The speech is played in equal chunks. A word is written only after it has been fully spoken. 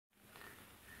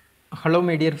Hello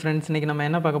my dear friends, இன்றைக்கி நம்ம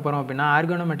என்ன பார்க்க போகிறோம் அப்படின்னா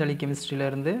ஆர்கானோமெட்டாலிக்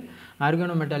கெமிஸ்ட்ரியிலேருந்து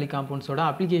ஆர்கானோமெட்டாலிக் காம்பவுண்ட்ஸோட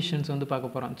அப்ளிகேஷன்ஸ் வந்து பார்க்க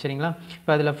போகிறோம். சரிங்களா?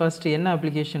 இப்போ அதில் ஃபஸ்ட்டு என்ன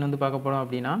அப்ளிகேஷன் வந்து பார்க்க போகிறோம்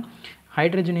அப்படின்னா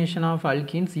hydrogenation of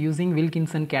alkenes using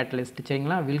Wilkinson catalyst.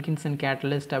 சரிங்களா? வில்கின்சன்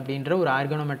கேட்டலிஸ்ட் அப்படின்ற ஒரு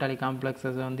ஆர்கானோமெட்டாலிக்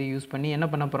காம்ப்ளெக்ஸஸை வந்து யூஸ் பண்ணி என்ன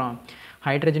பண்ண போகிறோம்,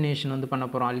 ஹைட்ரஜனேஷன் வந்து பண்ண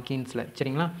போகிறோம் அல்கீன்ஸில்.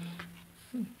 சரிங்களா?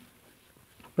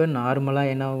 இப்போ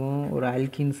நார்மலாக என்ன ஆகும், ஒரு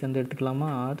அல்கீன்ஸ் வந்து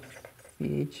எடுத்துக்கலாமா,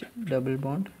 RCH டபுள்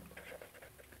பாண்ட்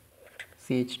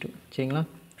CH2. சரிங்களா?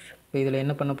 இப்போ இதில்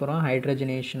என்ன பண்ண போகிறோம்,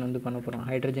 ஹைட்ரஜனேஷன் வந்து பண்ண போகிறோம்.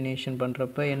 ஹைட்ரஜனேஷன்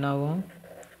பண்ணுறப்ப என்ன ஆகும்,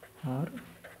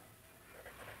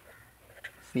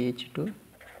 CH2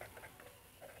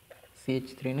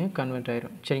 CH3ன்னு கன்வெர்ட்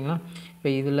ஆயிரும். சரிங்களா? இப்போ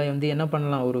இதில் வந்து என்ன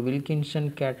பண்ணலாம், ஒரு வில்கின்சன்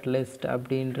கேட்டலிஸ்ட்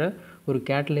அப்படின்ற ஒரு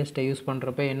கேட்டலிஸ்ட்டை யூஸ்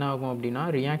பண்ணுறப்ப என்ன ஆகும் அப்படின்னா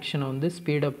ரியாக்ஷனை வந்து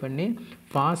ஸ்பீடப் பண்ணி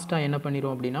ஃபாஸ்ட்டாக என்ன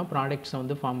பண்ணிடும் அப்படின்னா ப்ராடக்ட்ஸை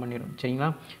வந்து ஃபார்ம் பண்ணிடும். சரிங்களா?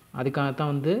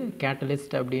 அதுக்காகத்தான் வந்து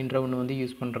கேட்டலிஸ்ட் அப்படின்ற ஒன்று வந்து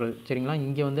யூஸ் பண்ணுறது. சரிங்களா?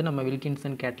 இங்கே வந்து நம்ம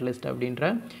வில்கின்சன் கேட்டலிஸ்ட் அப்படின்ற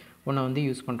ஒன்றை வந்து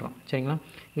யூஸ் பண்ணுறோம். சரிங்களா?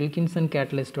 வில்கின்சன்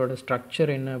கேட்டலிஸ்ட்டோட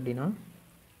ஸ்ட்ரக்சர் என்ன அப்படின்னா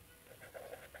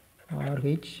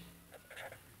RH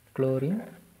குளோரின்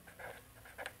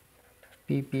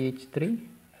PPH3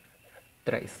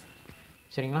 thrice.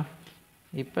 சரிங்களா?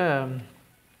 இப்போ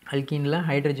அல்கீனில்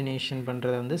ஹைட்ரஜனேஷன்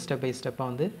பண்ணுறதை வந்து ஸ்டெப் பை ஸ்டெப்பாக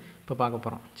வந்து இப்போ பார்க்க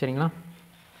போகிறோம். சரிங்களா?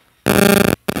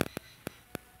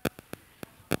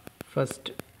 ஃபஸ்ட்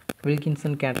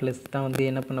வில்கின்சன் கேட்டலிஸ்ட் தான் வந்து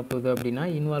என்ன பண்ண போகுது அப்படின்னா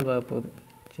இன்வால்வ் ஆக போகுது.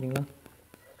 சரிங்களா?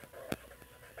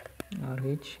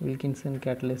 RH வில்கின்சன்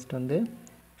கேட்டலிஸ்ட் வந்து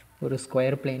ஒரு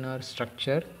ஸ்கொயர் பிளேனார்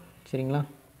ஸ்ட்ரக்சர். சரிங்களா?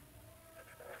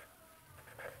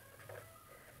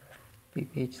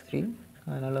 PPH3,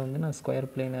 அதனால் வந்து நான் ஸ்கொயர்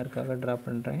பிளேனருக்காக ட்ரா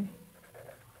பண்ணுறேன்.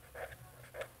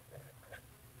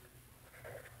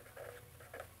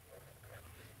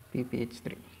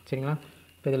 PPH3. சரிங்களா?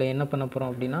 இப்போ இதில் என்ன பண்ண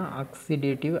போகிறோம் அப்படின்னா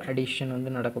ஆக்சிடேட்டிவ் அடிஷன்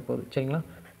வந்து நடக்க போகுது. சரிங்களா?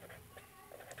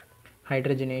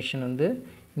 ஹைட்ரஜனேஷன் வந்து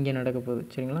இங்கே நடக்க போகுது.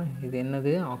 சரிங்களா? இது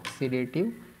என்னது, ஆக்சிடேட்டிவ்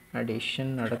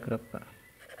அடிஷன் நடக்கிறப்ப.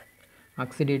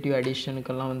 ஆக்சிடேட்டிவ்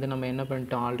அடிஷனுக்கெல்லாம் வந்து நம்ம என்ன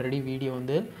பண்ணிட்டோம், ஆல்ரெடி வீடியோ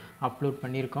வந்து அப்லோட்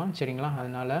பண்ணியிருக்கோம். சரிங்களா?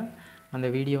 அதனால் அந்த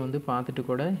வீடியோ வந்து பார்த்துட்டு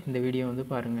கூட இந்த வீடியோ வந்து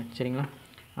பாருங்கள். சரிங்களா?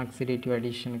 ஆக்சிடேட்டிவ்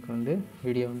அடிஷனுக்கு வந்து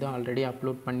வீடியோ வந்து ஆல்ரெடி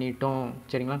அப்லோட் பண்ணிட்டோம்.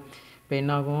 சரிங்களா? இப்போ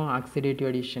என்னாகும், ஆக்சிடேட்டிவ்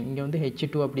அடிஷன் இங்கே வந்து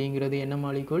H2 அப்படிங்கிறது என்ன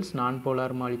மாலிகூல்ஸ், நான்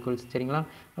போலார் மாலிகூல்ஸ். சரிங்களா?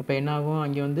 அப்போ என்னாகும்,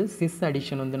 அங்கே வந்து சிஸ்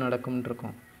அடிஷன் வந்து நடக்கும்னு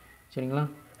இருக்கும். சரிங்களா?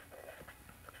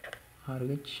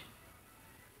 RH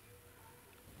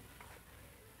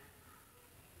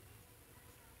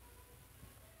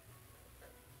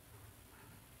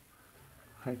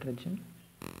hydrogen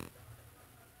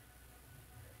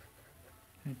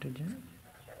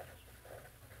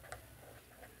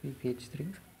PPH3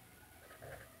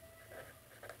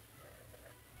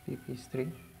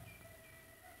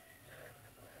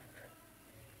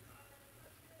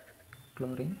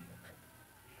 chlorine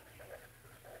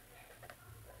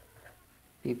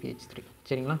PPH3.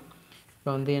 சரிங்களா? இப்போ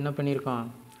வந்து என்ன பண்ணியிருக்கோம்,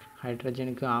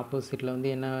 ஹைட்ரஜனுக்கு ஆப்போசிட்டில் வந்து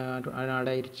என்ன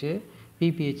ஆட் ஆயிடுச்சு,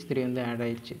 PPH3 வந்து ஆட்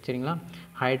ஆயிடுச்சு. சரிங்களா?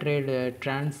 ஹைட்ரைடு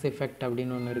ட்ரான்ஸ் எஃபெக்ட்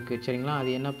அப்படின்னு ஒன்று இருக்குது. சரிங்களா? அது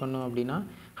என்ன பண்ணும் அப்படின்னா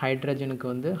ஹைட்ரஜனுக்கு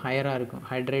வந்து ஹையராக இருக்கும்,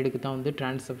 ஹைட்ரைடுக்கு தான் வந்து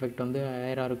ட்ரான்ஸ் எஃபெக்ட் வந்து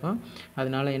ஹையராக இருக்கும்.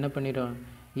 அதனால் என்ன பண்ணிடும்,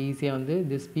 ஈஸியாக வந்து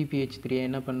திஸ் PPH3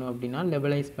 என்ன பண்ணும் அப்படின்னா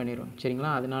லெபலைஸ் பண்ணிடும்.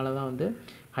 சரிங்களா? அதனால தான் வந்து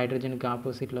ஹைட்ரஜனுக்கு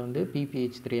ஆப்போசிட்டில் வந்து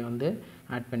PPH3 வந்து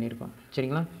ஆட் பண்ணியிருக்கோம்.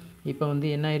 சரிங்களா? இப்போ வந்து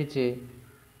என்ன ஆயிடுச்சு,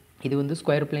 இது வந்து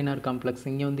ஸ்கொயர் பிளேனார் காம்ப்ளெக்ஸ்,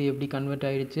 இங்கே வந்து எப்படி கன்வெர்ட்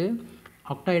ஆகிடுச்சு,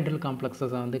 ஆக்டாஹெட்ரல்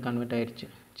காம்ப்ளெக்ஸஸாக வந்து கன்வெர்ட் ஆகிடுச்சு.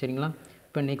 சரிங்களா?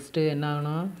 இப்போ நெக்ஸ்ட்டு என்ன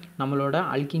ஆகணும், நம்மளோட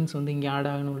அல்கீன்ஸ் வந்து இங்கே ஆட்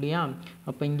ஆகணும் இல்லையா,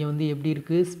 அப்போ இங்கே வந்து எப்படி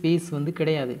இருக்குது, ஸ்பேஸ் வந்து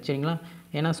கிடையாது. சரிங்களா?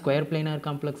 ஏன்னா ஸ்கொயர் பிளேனார்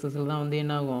காம்ப்ளெக்ஸஸில் தான் வந்து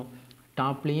என்ன ஆகும்,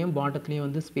 டாப்லேயும் பாட்டத்துலேயும்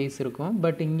வந்து ஸ்பேஸ் இருக்கும்.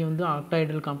 பட் இங்கே வந்து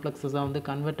ஆக்டாஹெட்ரல் காம்ப்ளெக்ஸஸாக வந்து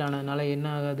கன்வெர்ட் ஆனதுனால என்ன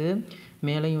ஆகாது,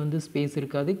 மேலேயும் வந்து ஸ்பேஸ்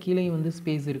இருக்காது, கீழேயும் வந்து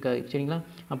ஸ்பேஸ் இருக்காது. சரிங்களா?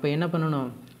 அப்போ என்ன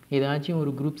பண்ணணும், ஏதாச்சும்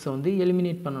ஒரு குரூப்ஸை வந்து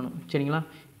எலிமினேட் பண்ணணும். சரிங்களா?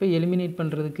 இப்போ எலிமினேட்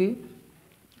பண்ணுறதுக்கு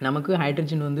நமக்கு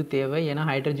ஹைட்ரஜன் வந்து தேவை. ஏன்னா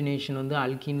ஹைட்ரஜனேஷன் வந்து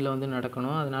அல்கீனில் வந்து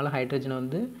நடக்கணும். அதனால் ஹைட்ரஜனை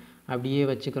வந்து அப்படியே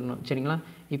வச்சுக்கணும். சரிங்களா?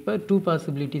 இப்போ 2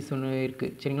 பாசிபிலிட்டிஸ் ஒன்று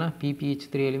இருக்குது. சரிங்களா?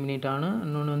 PPH3 எலிமினேட் ஆகணும்,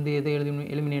 இன்னொன்று வந்து எது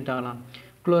எலிமினேட் ஆகலாம்,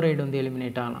 குளோரைடு வந்து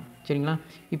எலிமினேட் ஆகலாம். சரிங்களா?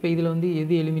 இப்போ இதில் வந்து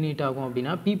எது எலிமினேட் ஆகும்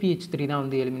அப்படின்னா PPH3 தான்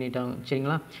வந்து எலிமினேட் ஆகும்.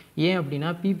 சரிங்களா? ஏன் அப்படின்னா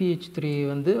PPH3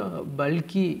 வந்து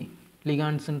பல்கி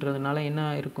லிகான்ஸ்ன்றதுனால என்ன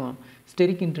இருக்கும்,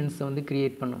 ஸ்டெரிக் இன்ட்ரன்ஸை வந்து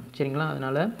கிரியேட் பண்ணும். சரிங்களா?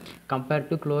 அதனால் கம்பேர்ட்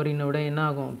டு குளோரினை விட என்ன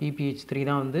ஆகும், PPH3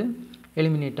 தான் வந்து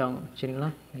எலிமினேட் ஆகும். சரிங்களா?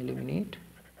 Eliminate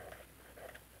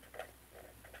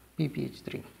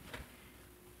PPH3.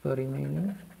 இப்போ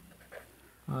remaining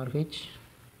RH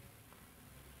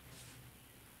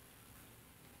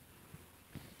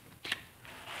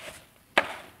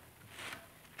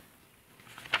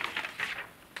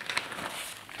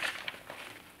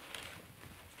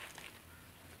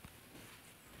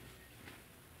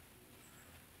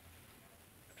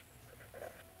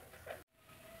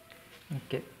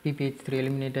okay, PPH3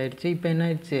 eliminate ஆயிடுச்சு. இப்போ என்ன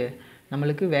ஆயிடுச்சு,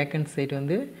 நம்மளுக்கு வேக்கன்ட் சைட்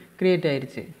வந்து க்ரியேட்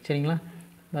ஆயிடுச்சு. சரிங்களா?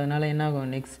 அதனால் என்ன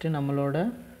ஆகும், நெக்ஸ்ட்டு நம்மளோட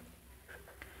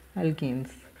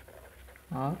alkenes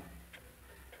R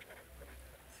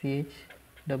CH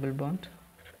double bond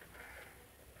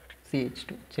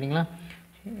CH2. சரிங்களா?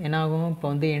 என்ன ஆகும், இப்போ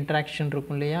வந்து இன்ட்ராக்ஷன்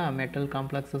இருக்கும் இல்லையா, மெட்டல்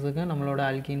காம்ப்ளெக்ஸஸுக்கு நம்மளோட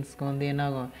அல்கீன்ஸ்க்கு வந்து என்ன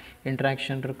ஆகும்,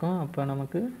 இன்ட்ராக்ஷன் இருக்கும். அப்போ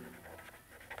நமக்கு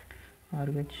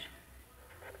RH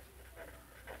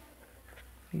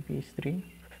PPH3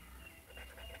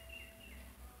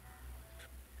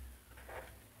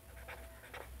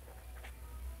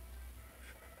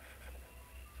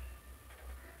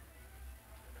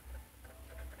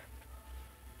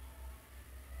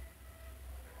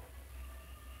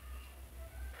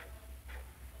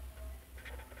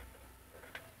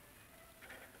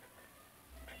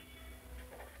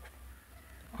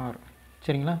 R.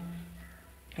 சரிங்களா?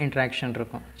 இன்ட்ராக்ஷன்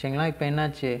இருக்கும். சரிங்களா? இப்போ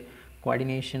என்னாச்சு,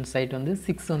 கோஆர்டினேஷன் சைட் வந்து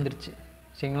 6 வந்துருச்சு.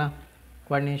 சரிங்களா?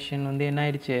 கோஆர்டினேஷன் வந்து என்ன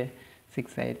ஆயிடுச்சு,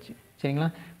 6 ஆயிடுச்சு. சரிங்களா?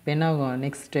 இப்போ என்ன ஆகும்,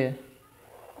 next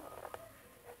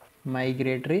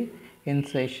migratory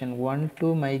insertion 1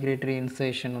 to migratory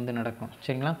insertion வந்து நடக்கும்.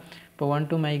 சரிங்களா? இப்போ 1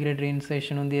 to மைக்ரேட்டரி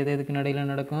இன்சர்ஷன் வந்து எதுக்கு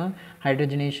நடையில் நடக்கும்,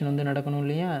 ஹைட்ரஜனேஷன் வந்து நடக்கணும்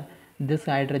இல்லையா, திஸ்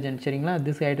ஹைட்ரஜன். சரிங்களா?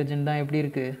 திஸ் ஹைட்ரஜன் தான் எப்படி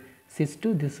இருக்குது, சிஸ் டு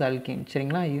திஸ் அல்கேன்.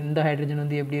 சரிங்களா? இந்த ஹைட்ரஜன்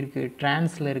வந்து எப்படி இருக்குது,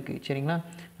 ட்ரான்ஸில் இருக்குது. சரிங்களா?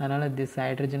 அதனால் திஸ்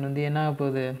ஹைட்ரஜன் வந்து என்ன ஆக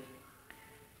போகுது,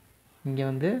 இங்கே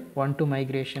வந்து 1 to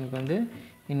மைக்ரேஷனுக்கு வந்து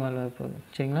இன்வால்வ் ஆக போகுது.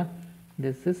 சரிங்களா?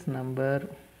 This is number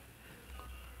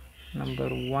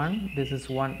 1, this is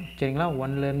 1. சரிங்களா?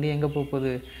 1லேருந்து எங்கே போக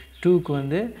போகுது, 2க்கு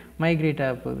வந்து மைக்ரேட்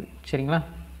ஆக போகுது. சரிங்களா?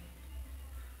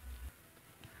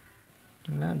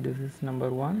 This is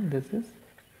number 1, this is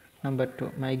number 2.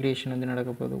 Migration வந்து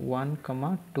நடக்க போகுது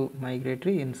 1,2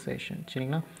 மைக்ரேட்டரி இன்சர்ஷன்.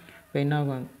 சரிங்களா? இப்போ என்ன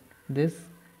ஆகும், திஸ்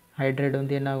ஹைட்ரைடு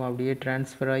வந்து என்ன ஆகும், அப்படியே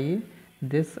ட்ரான்ஸ்ஃபர் ஆகி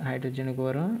திஸ் ஹைட்ரஜனுக்கு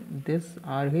வரும். This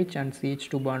RH and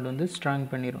CH2 bond வந்து ஸ்ட்ராங்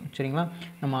பண்ணிடும். சரிங்களா?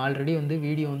 நம்ம ஆல்ரெடி வந்து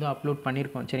வீடியோ வந்து அப்லோட்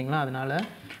பண்ணியிருக்கோம். சரிங்களா? அதனால்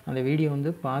அந்த வீடியோ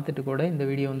வந்து பார்த்துட்டு கூட இந்த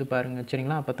வீடியோ வந்து பாருங்கள்.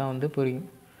 சரிங்களா? அப்போ தான் வந்து புரியும்.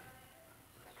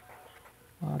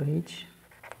 RH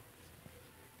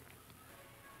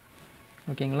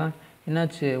ஓகேங்களா?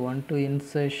 என்னாச்சு, 1 to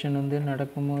இன்சர்ஷன் வந்து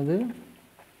நடக்கும்போது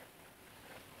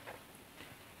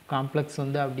காம்ப்ளெக்ஸ்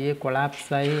வந்து அப்படியே கொலாப்ஸ்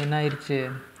ஆகி என்ன ஆயிடுச்சு,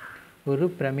 ஒரு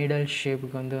பிரமிடல்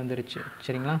ஷேப்புக்கு வந்து வந்துருச்சு.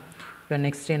 சரிங்களா? இப்போ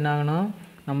நெக்ஸ்ட் என்ன ஆகணும்,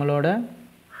 நம்மளோட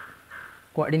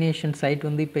கோஆர்டினேஷன் சைட்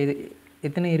வந்து இப்போ இது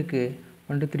எத்தனை இருக்குது,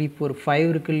 1 2 3 4 5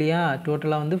 இருக்குது இல்லையா,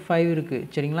 டோட்டலாக வந்து 5 இருக்குது.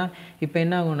 சரிங்களா? இப்போ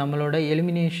என்ன ஆகும், நம்மளோட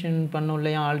எலிமினேஷன் பண்ணோம்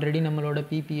இல்லையா ஆல்ரெடி நம்மளோட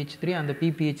PPH3, அந்த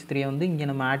PPH3 வந்து இங்கே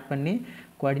நம்ம ஆட் பண்ணி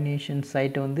கோஆர்டினேஷன்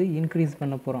சைட்டை வந்து இன்க்ரீஸ்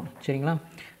பண்ண போகிறோம். சரிங்களா?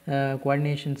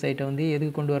 கோஆர்டினேஷன் சைட்டை வந்து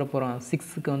எதுக்கு கொண்டு வர போகிறோம்,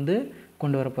 6க்கு வந்து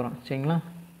கொண்டு வர போகிறோம். சரிங்களா?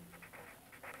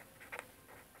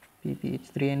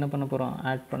 PPH3 என்ன பண்ண போகிறோம்,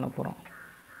 ஆட் பண்ண போகிறோம்.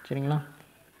 சரிங்களா?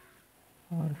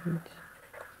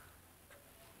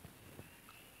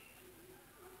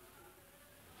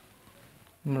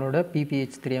 நம்மளோட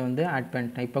PPH3 வந்து ஆட்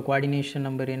பண்ணிட்டேன். இப்போ கோஆர்டினேஷன்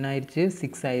நம்பர் என்ன ஆயிடுச்சு,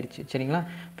 6 ஆயிடுச்சு. சரிங்களா?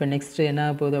 இப்போ நெக்ஸ்ட்டு என்ன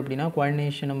போகுது அப்படின்னா,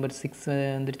 கோஆர்டினேஷன் நம்பர் 6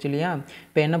 வந்துருச்சு இல்லையா.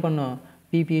 இப்போ என்ன பண்ணும்,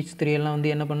 PPH3 எல்லாம்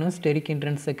வந்து என்ன பண்ணும், ஸ்டெரிக்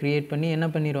என்ட்ரன்ஸை க்ரியேட் பண்ணி என்ன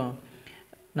பண்ணிடும்,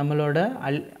 நம்மளோட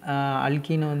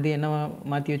அல்கீனை வந்து என்ன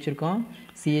மாற்றி வச்சுருக்கோம்,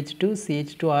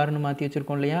 CH2Rன்னு மாற்றி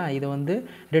வச்சுருக்கோம் இல்லையா, இதை வந்து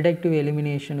டிடக்டிவ்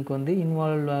எலிமினேஷனுக்கு வந்து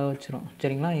இன்வால்வ் ஆக வச்சிரும்.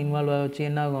 சரிங்களா? இன்வால்வ் ஆக வச்சு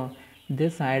என்ன ஆகும்,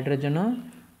 திஸ் ஹைட்ரஜனும்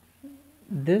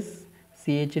திஸ்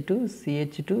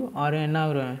CH2 ஆர் என்ன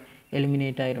ஆகும்,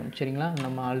 எலிமினேட் ஆயிரும். சரிங்களா?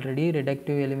 நம்ம ஆல்ரெடி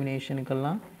ரிடக்டிவ்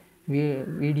எலிமினேஷனுக்கெல்லாம்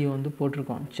வீடியோ வந்து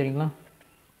போட்டிருக்கோம். சரிங்களா?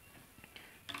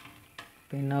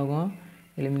 இப்போ என்ன ஆகும்,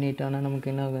 எலிமினேட் ஆனால் நமக்கு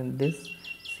என்ன ஆகும், திஸ்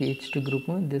CH2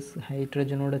 குரூப்பும் திஸ்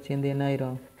ஹைட்ரஜனோட சேர்ந்து என்ன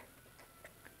ஆயிரும்,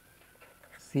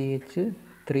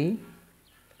 CH3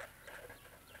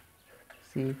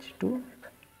 CH2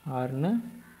 ஆர்னு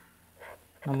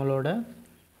நம்மளோட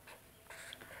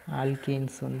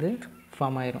ஆல்கீன்ஸ் வந்து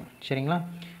ஃபார்ம் ஆயிரும். சரிங்களா?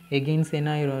 எகெயின்ஸ் என்ன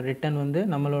ஆயிரும், ரிட்டன் வந்து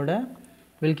நம்மளோட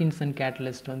வில்கின்சன்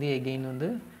கேட்டலிஸ்ட் வந்து எகெயின் வந்து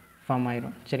ஃபார்ம்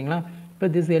ஆயிரும். சரிங்களா? இப்போ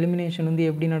திஸ் எலிமினேஷன் வந்து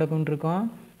எப்படி நடக்கும்னு இருக்கோம்,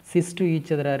 சிஸ் டு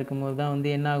ஈச் அதராக இருக்கும்போது தான் வந்து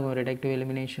என்ன ஆகும், ரிடக்டிவ்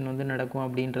எலிமினேஷன் வந்து நடக்கும்.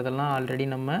 அப்படின்றதெல்லாம் ஆல்ரெடி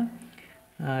நம்ம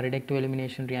ரிடக்டிவ்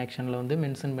எலிமினேஷன் ரியாக்ஷனில் வந்து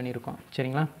மென்ஷன் பண்ணியிருக்கோம்.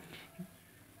 சரிங்களா?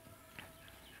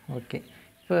 ஓகே,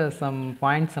 இப்போ சம்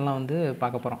பாயிண்ட்ஸ் எல்லாம் வந்து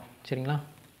பார்க்க போகிறோம். சரிங்களா?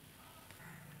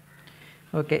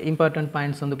 ஓகே, இம்பார்ட்டன்ட்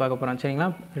பாயிண்ட்ஸ் வந்து பார்க்க போகிறோம். சரிங்களா?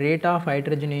 Rate of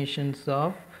ஹைட்ரஜனேஷன்ஸ்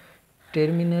of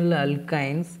terminal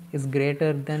alkynes is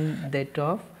greater than that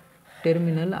of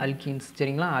terminal alkenes.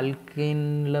 சரிங்களா?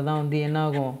 அல்கீனில் தான் வந்து என்ன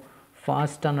ஆகும்,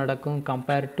 ஃபாஸ்ட்டாக நடக்கும்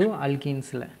கம்பேர் டு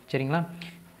அல்கீன்ஸில். சரிங்களா?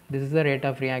 This is the rate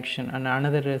of reaction. And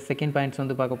another second points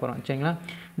வந்து பார்க்க போகிறோம். சரிங்களா?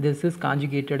 This is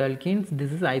conjugated alkenes,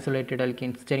 this is isolated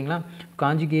alkenes. சரிங்களா?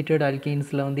 காஞ்சுகேட்டட்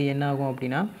அல்கீன்ஸில் வந்து என்ன ஆகும்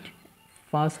அப்படின்னா,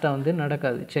 ஃபாஸ்ட்டாக வந்து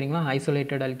நடக்காது சரிங்களா.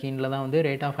 ஐசோலேட்டட் அல்கீனில் தான் வந்து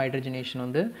ரேட் ஆஃப் ஹைட்ரஜனேஷன்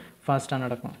வந்து ஃபாஸ்ட்டாக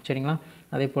நடக்கும் சரிங்களா.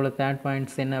 அதே போல் தேர்ட்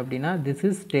பாயிண்ட்ஸ் என்ன அப்படின்னா, this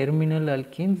is terminal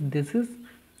alkenes, this is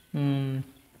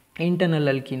internal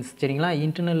alkenes சரிங்களா.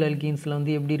 இன்டர்னல் அல்கீன்ஸில்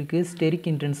வந்து எப்படி இருக்குது, ஸ்டெரிக்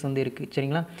இன்ட்ரன்ஸ் வந்து இருக்குது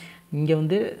சரிங்களா. இங்கே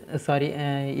வந்து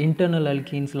இன்டர்னல்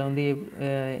அல்கீன்ஸில் வந்து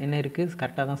என்ன இருக்குது,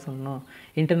 கரெக்டாக தான் சொல்லணும்.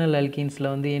 இன்டர்னல்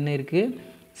அல்கீன்ஸில் வந்து என்ன இருக்குது,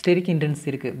 ஸ்டெரிக் இன்ட்ரன்ஸ்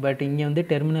இருக்குது. பட் இங்கே வந்து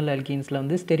டெர்மினல் அல்கீன்ஸில்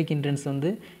வந்து ஸ்டெரிக் இன்ட்ரன்ஸ்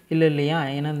வந்து இல்லை இல்லையா.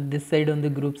 ஏன்னா திஸ் சைடு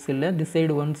வந்து குரூப்ஸ் இல்லை, திஸ்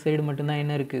சைடு ஒன் சைடு மட்டும்தான்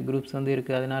என்ன இருக்குது, குரூப்ஸ் வந்து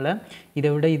இருக்குது. அதனால்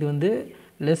இதை விட இது வந்து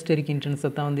லெஸ் ஸ்டெரிக்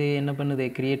இன்ட்ரன்ஸை தான் வந்து என்ன பண்ணுது,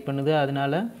 க்ரியேட் பண்ணுது.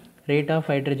 அதனால் rate of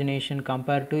hydrogenation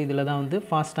compare to இதில் தான் வந்து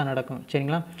ஃபாஸ்ட்டாக நடக்கும்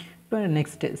சரிங்களா. இப்போ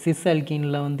நெக்ஸ்ட்டு சிஸ்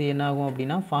அல்கீனில் வந்து என்ன ஆகும்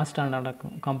அப்படின்னா ஃபாஸ்ட்டாக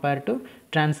நடக்கும் கம்பேர் டு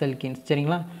ட்ரான்ஸ் அல்கீன்ஸ்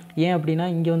சரிங்களா. ஏன் அப்படின்னா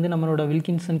இங்கே வந்து நம்மளோட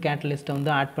வில்கின்சன் கேட்டலிஸ்ட்டை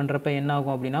வந்து ஆட் பண்ணுறப்ப என்ன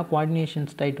ஆகும் அப்படின்னா கோஆர்டினேஷன்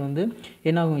ஸ்டைட் வந்து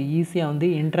என்ன ஆகும், ஈஸியாக வந்து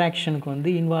இன்ட்ராக்ஷனுக்கு வந்து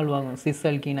இன்வால்வ் ஆகும் சிஸ்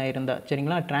அல்கீனாக இருந்தால்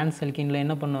சரிங்களா. ட்ரான்ஸ் அல்கீனில்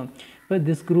என்ன பண்ணும், இப்போ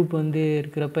திஸ் குரூப் வந்து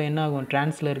இருக்கிறப்ப என்ன ஆகும்,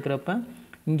 ட்ரான்ஸில் இருக்கிறப்ப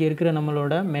இங்கே இருக்கிற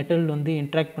நம்மளோட மெட்டல் வந்து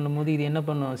இன்ட்ராக்ட் பண்ணும்போது இது என்ன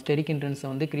பண்ணும், ஸ்டெரிக் இன்ட்ரன்ஸை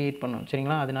வந்து க்ரியேட் பண்ணும்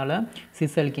சரிங்களா. அதனால்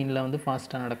சிஸ் அல்கீனில் வந்து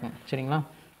ஃபாஸ்ட்டாக நடக்கும் சரிங்களா.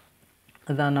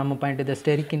 அதுதான் நம்ம பாயிண்ட். இந்த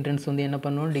ஸ்டெரிக் இன்ட்ரன்ஸ் வந்து என்ன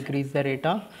பண்ணும், degrees the rate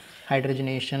of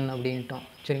hydrogenation அப்படின்ட்டோம்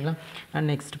சரிங்களா. அண்ட்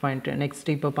நெக்ஸ்ட் பாயிண்ட்டு,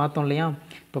 நெக்ஸ்ட் இப்போ பார்த்தோம் இல்லையா,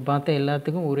 இப்போ பார்த்த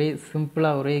எல்லாத்துக்கும் ஒரே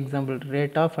சிம்பிளாக ஒரே example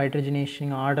rate of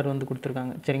hydrogenation order வந்து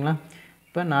கொடுத்துருக்காங்க சரிங்களா.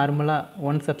 இப்போ நார்மலாக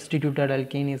one substituted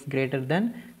alkene is greater than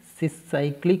sis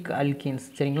cyclic alkenes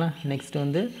சரிங்களா. நெக்ஸ்ட்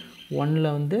வந்து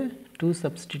ஒன்னில் வந்து 2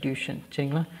 சப்ஸ்டிடியூஷன்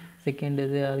சரிங்களா. செகண்ட்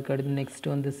இது அதுக்கு அடுத்து நெக்ஸ்ட்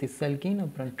வந்து சிஸ் அல்கீன்,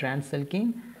 அப்புறம் ட்ரான்ஸ் அல்கீன்,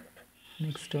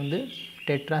 நெக்ஸ்ட் வந்து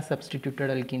டெட்ரா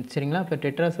சப்ஸ்டிடியூட்டட் அல்கீன்ஸ் சரிங்களா. இப்போ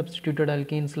டெட்ரா சப்ஸ்டிடியூட்டட்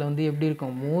அல்கீன்ஸில் வந்து எப்படி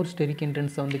இருக்கும், மோர் ஸ்டெரிக்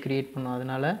இன்ட்ரன்ஸை வந்து க்ரியேட் பண்ணும்.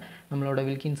 அதனால் நம்மளோட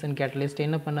வில்கின்சன் கேட்டலிஸ்ட்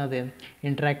என்ன பண்ணாது,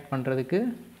 இன்ட்ராக்ட் பண்ணுறதுக்கு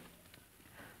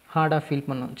ஹார்டாக ஃபீல்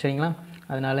பண்ணும் சரிங்களா.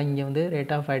 அதனால் இங்கே வந்து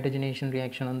ரேட் ஆஃப் ஹைட்ரஜனேஷன்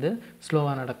ரியாக்ஷன் வந்து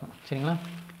ஸ்லோவாக நடக்கும் சரிங்களா.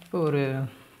 இப்போ ஒரு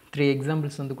 3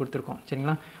 எக்ஸாம்பிள்ஸ் வந்து கொடுத்துருக்கோம்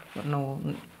சரிங்களா.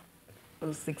 இன்னும்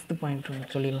 6th பாயிண்ட்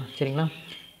சொல்லிடலாம் சரிங்களா.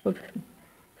 இப்போ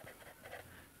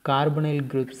கார்பனைல்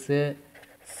குரூப்ஸு,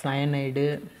 சயனைடு,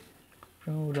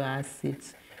 அப்புறம் ஒரு ஆசிட்ஸ்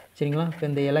சரிங்களா. இப்போ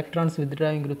இந்த எலக்ட்ரான்ஸ்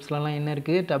வித்ட்ராவிங் குரூப்ஸ்லாம் என்ன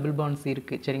இருக்குது, டபுள் பாண்ட்ஸ்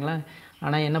இருக்குது சரிங்களா.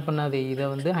 ஆனால் என்ன பண்ணாது, இதை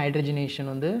வந்து ஹைட்ரஜனேஷன்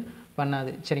வந்து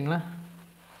பண்ணாது சரிங்களா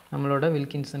நம்மளோட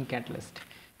வில்கின்சன் கேட்டலிஸ்ட்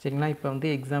சரிங்களா. இப்போ வந்து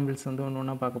எக்ஸாம்பிள்ஸ் வந்து ஒன்று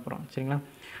ஒன்றா பார்க்க போகிறோம் சரிங்களா.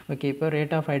 ஓகே, இப்போ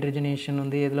ரேட் ஆஃப் ஹைட்ரஜனேஷன்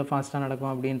வந்து எதில் ஃபாஸ்ட்டாக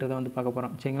நடக்கும் அப்படின்றத வந்து பார்க்க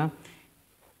போகிறோம் சரிங்களா.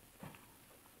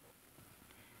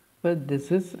 இப்போ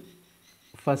திஸ் இஸ்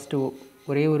ஃபஸ்ட்டு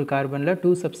ஒரே ஒரு கார்பனில் 2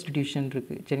 சப்ஸ்டிடியூஷன்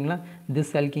இருக்குது சரிங்களா.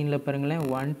 திஸ் அல்கீனில் பாருங்களேன்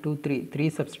 1 2 3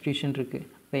 சப்ஸ்டிடியூஷன் இருக்குது.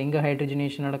 இப்போ எங்கே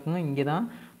ஹைட்ரஜனேஷன் நடக்குங்க, இங்கே தான்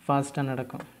ஃபாஸ்ட்டாக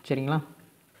நடக்கும் சரிங்களா.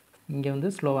 இங்கே வந்து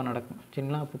ஸ்லோவாக நடக்கும்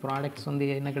சரிங்களா. அப்போ ப்ராடக்ட்ஸ் வந்து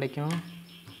என்ன கிடைக்கும்,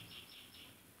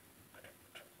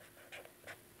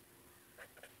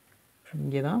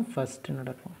 இங்கே தான் ஃபஸ்ட்டு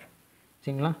நடக்கும்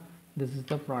சரிங்களா. This is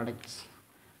the products.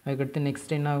 அதுக்கடுத்து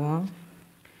நெக்ஸ்ட் என்ன ஆகும்,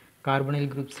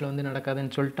 கார்பனைல் குரூப்ஸில் வந்து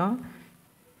நடக்காதுன்னு சொல்லிட்டோம்.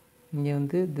 இங்கே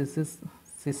வந்து this is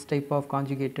sis type of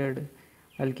conjugated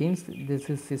alkenes, this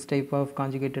is sis type of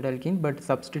conjugated alkene. But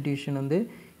substitution வந்து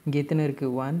இங்கே எத்தனை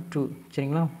இருக்குது, 1 2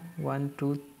 சரிங்களா. 1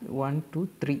 2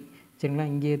 3 சரிங்களா.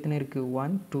 இங்கே எத்தனை இருக்குது,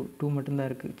 1 2 மட்டும்தான்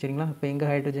இருக்குது சரிங்களா. இப்போ எங்கே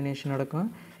ஹைட்ரஜனேஷன் நடக்கும்,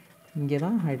 இங்கே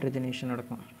தான் ஹைட்ரஜனேஷன்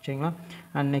நடக்கும் சரிங்களா.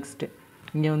 அண்ட் நெக்ஸ்ட்டு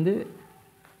இங்கே வந்து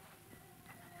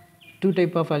 2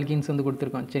 டைப் ஆஃப் அல்கீன்ஸ் வந்து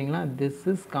கொடுத்துருக்கோம் சரிங்களா. திஸ்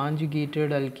இஸ்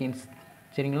கான்ஜுகேட்டட் அல்கீன்ஸ்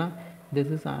சரிங்களா.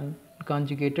 This is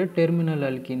conjugated terminal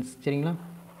alkenes சரிங்களா.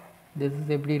 திஸ் இஸ்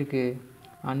எப்படி இருக்குது,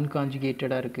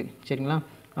 அன்கான்ஜுகேட்டடாக இருக்குது சரிங்களா.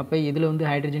 அப்போ இதில் வந்து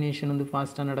ஹைட்ரஜனேஷன் வந்து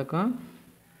ஃபாஸ்ட்டாக நடக்கும்,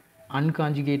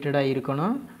 அன்கான்ஜுகேட்டடாக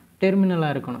இருக்கணும்,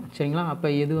 டெர்மினலாக இருக்கணும் சரிங்களா. அப்போ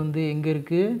எது வந்து எங்கே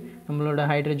இருக்குது, நம்மளோட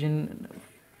ஹைட்ரஜன்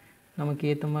நமக்கு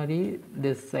ஏற்ற மாதிரி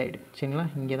திஸ் சைடு சரிங்களா.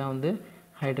 இங்கே தான் வந்து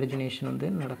ஹைட்ரஜனேஷன் வந்து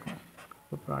நடக்கும்.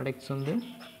 இப்போ ப்ராடக்ட்ஸ் வந்து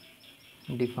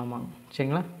இப்படி ஃபார்ம் ஆகும்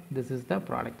சரிங்களா. திஸ் இஸ் த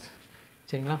ப்ராடக்ட்ஸ்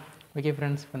சரிங்களா. ஓகே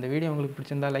ஃப்ரெண்ட்ஸ், இந்த வீடியோ உங்களுக்கு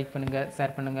பிடிச்சிருந்தா லைக் பண்ணுங்கள்,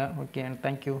 ஷேர் பண்ணுங்கள். Okay, and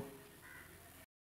thank you.